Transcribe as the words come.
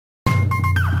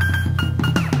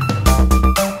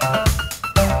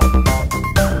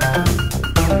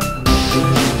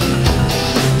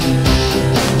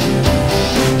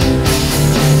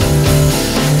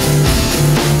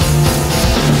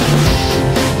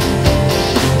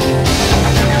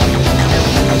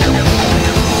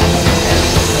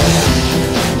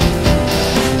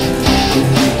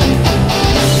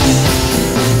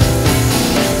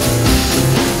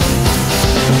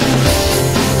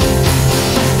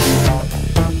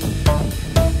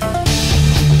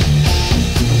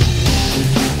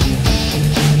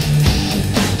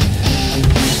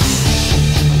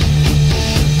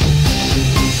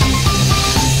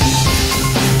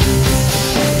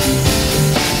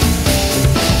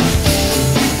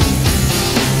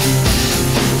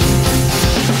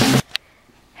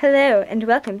and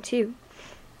welcome to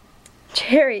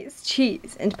Cherries,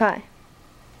 Cheese, and Pie.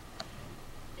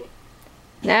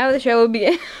 Now the show will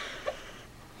begin.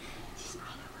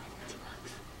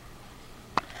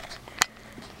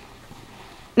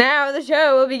 Now the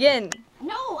show will begin.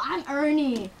 No, I'm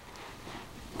Ernie.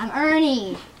 I'm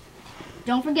Ernie.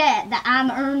 Don't forget that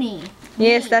I'm Ernie.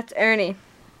 Yes, that's Ernie.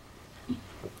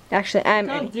 Actually, I'm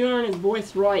Not Ernie. doing his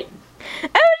voice right. Oh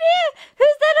dear!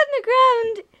 Who's that on the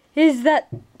ground? Is that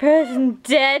person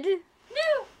dead?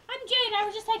 No, I'm Jane. I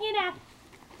was just taking a nap.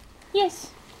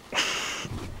 Yes.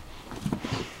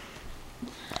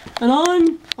 And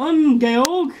I'm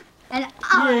Georg. And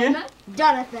I'm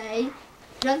Dorionithe.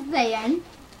 Dorionithe.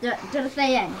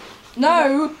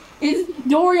 No, it's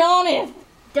Dorionithe.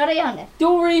 Dorionithe.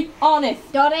 Dorionithe.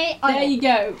 Dorionithe. There you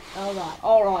go.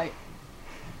 Alright.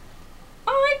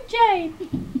 I'm Jane.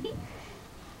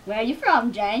 Where are you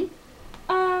from, Jane?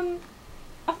 I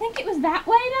think it was that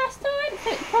way last time, so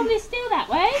it's probably still that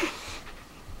way.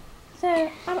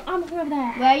 So, I'm from over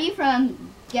there. Where are you from,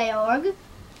 Georg?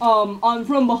 I'm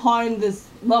from behind this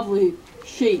lovely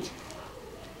sheet.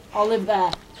 I live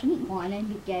there. Shouldn't my name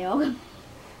be Georg?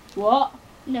 What?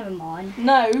 Never mind.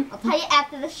 No. I'll tell you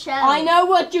after the show. I know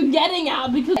what you're getting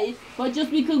at, but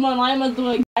just because my name is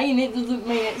like Jane, it doesn't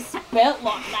mean it's spelled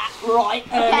like that, right,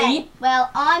 Ernie? Okay, well,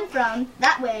 I'm from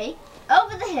that way,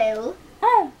 over the hill,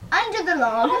 under the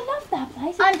log, I love that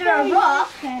place. It's under a very rock,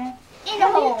 nice there. in a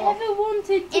Have you hole, ever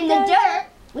wanted to in go the dirt,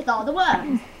 with all the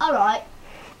worms. Alright,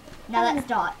 now let's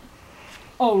start.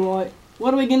 Alright.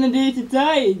 What are we gonna do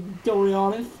today,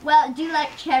 Dorionithe? Well, do you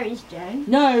like cherries, Joan?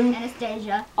 No.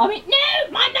 Anastasia? I mean,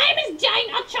 No, my name is Jane.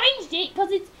 I changed it because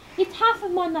it's half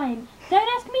of my name. Don't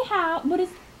ask me how, but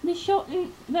it's the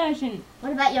shortened version.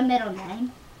 What about your middle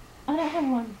name? I don't have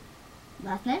one.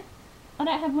 Last name? I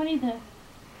don't have one either.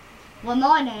 Well,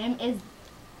 my name is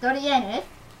Dorionithe.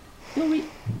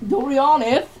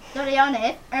 Dorionithe?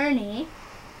 Dorionithe, Ernie,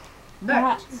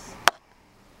 Bert. That's,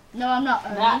 No, I'm not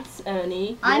Ernie. that's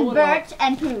Ernie. I'm You're Bert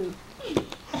and Pooh.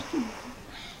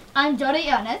 I'm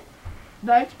Dorionithe,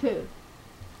 Bert, Pooh.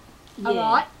 not. Yeah.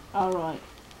 Alright? Alright.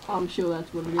 I'm sure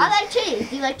that's what it is. I like cheese.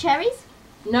 Do you like cherries?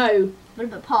 No, What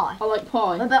about pie? I like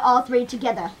pie. What about all three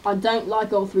together? I don't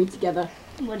like all three together.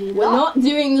 What do you We're like? not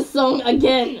doing the song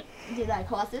again. Do you like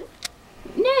horses?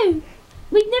 No,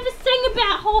 we never sing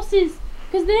about horses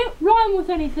because they don't rhyme with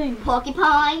anything.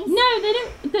 Porcupines? No, they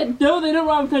don't. No, they don't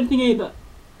rhyme with anything either.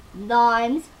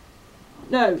 Limes?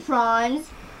 No. Prawns?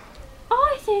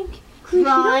 I think we should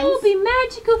all Crimes. be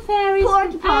magical fairies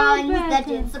from Porcupines that Alberta.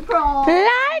 did surprise.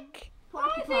 Like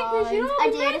I think we should all I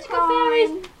be did a magical crime.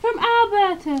 fairies from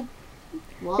Alberta.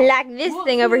 What? this What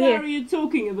thing over fairy here. are you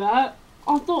talking about?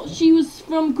 I thought she was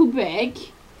from Quebec.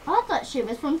 I thought she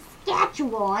was from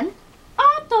Saskatchewan.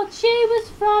 I thought she was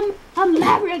from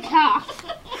America.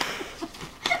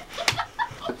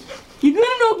 You're gonna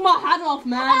knock my hat off,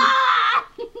 man.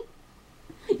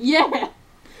 Yeah.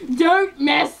 Don't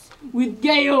mess with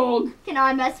Georg. Can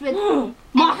I mess with...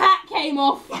 My hat came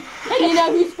off. And you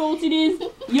know whose fault it is?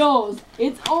 Yours.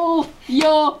 It's all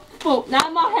your fault. Now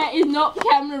my hat is not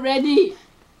camera ready.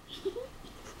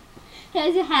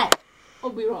 Here's your hat. I'll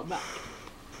be right back.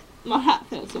 My hat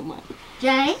fell somewhere.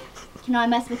 Jane, can I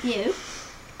mess with you?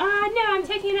 No, I'm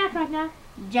taking a nap right now.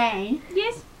 Jane,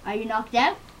 Yes? are you knocked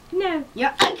out? No.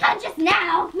 You're unconscious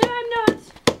now! No, I'm not.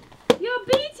 You're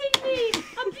beating me.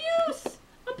 Abuse.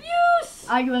 Abuse.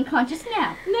 Are you unconscious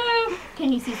now? No.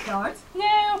 Can you see stars?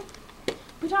 No.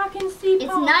 But I can see It's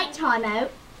pie. nighttime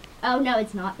out. Oh no,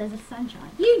 it's not. There's a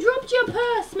sunshine. You dropped your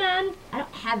purse, man. I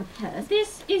don't have a purse.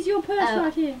 This is your purse Oh.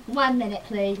 right here. 1 minute,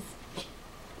 please.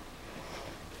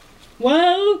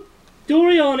 Well,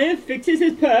 Dorionithe fixes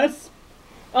his purse.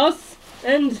 Us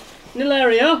and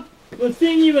Nalaeria will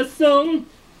sing you a song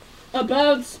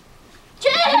about...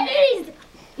 Cheese!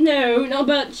 No, not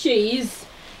about cheese.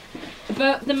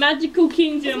 About the magical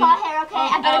kingdom Is my hair okay?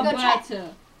 I of better go check.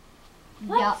 Alberta.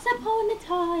 Once upon a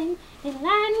time, in a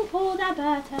land called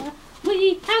Alberta,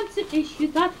 we had some issues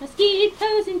about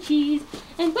mosquitoes and cheese.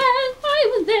 And when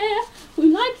I was there,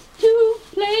 we liked to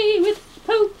play with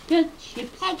poker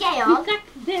chips. Hey, We Georg. stack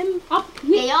them up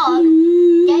with Georg.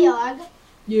 glue. Georg,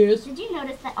 Yes. did you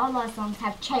notice that all our songs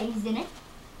have cheese in it?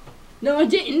 No, I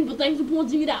didn't, but thanks for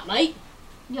pointing it out, mate.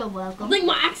 You're I welcome. think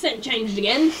my accent changed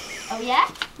again. Oh yeah?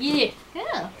 Yeah,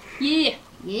 Cool. yeah,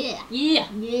 Yeah. yeah,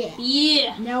 Yeah.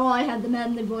 yeah. Now I have the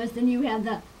manly voice and you have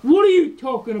the... What are you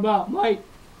talking about, mate?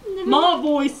 My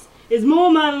voice is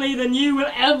more manly than you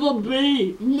will ever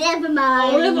be. Never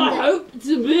mind. Or ever hope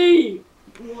to be.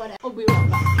 Whatever. I'll be right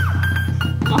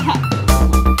back. My hat.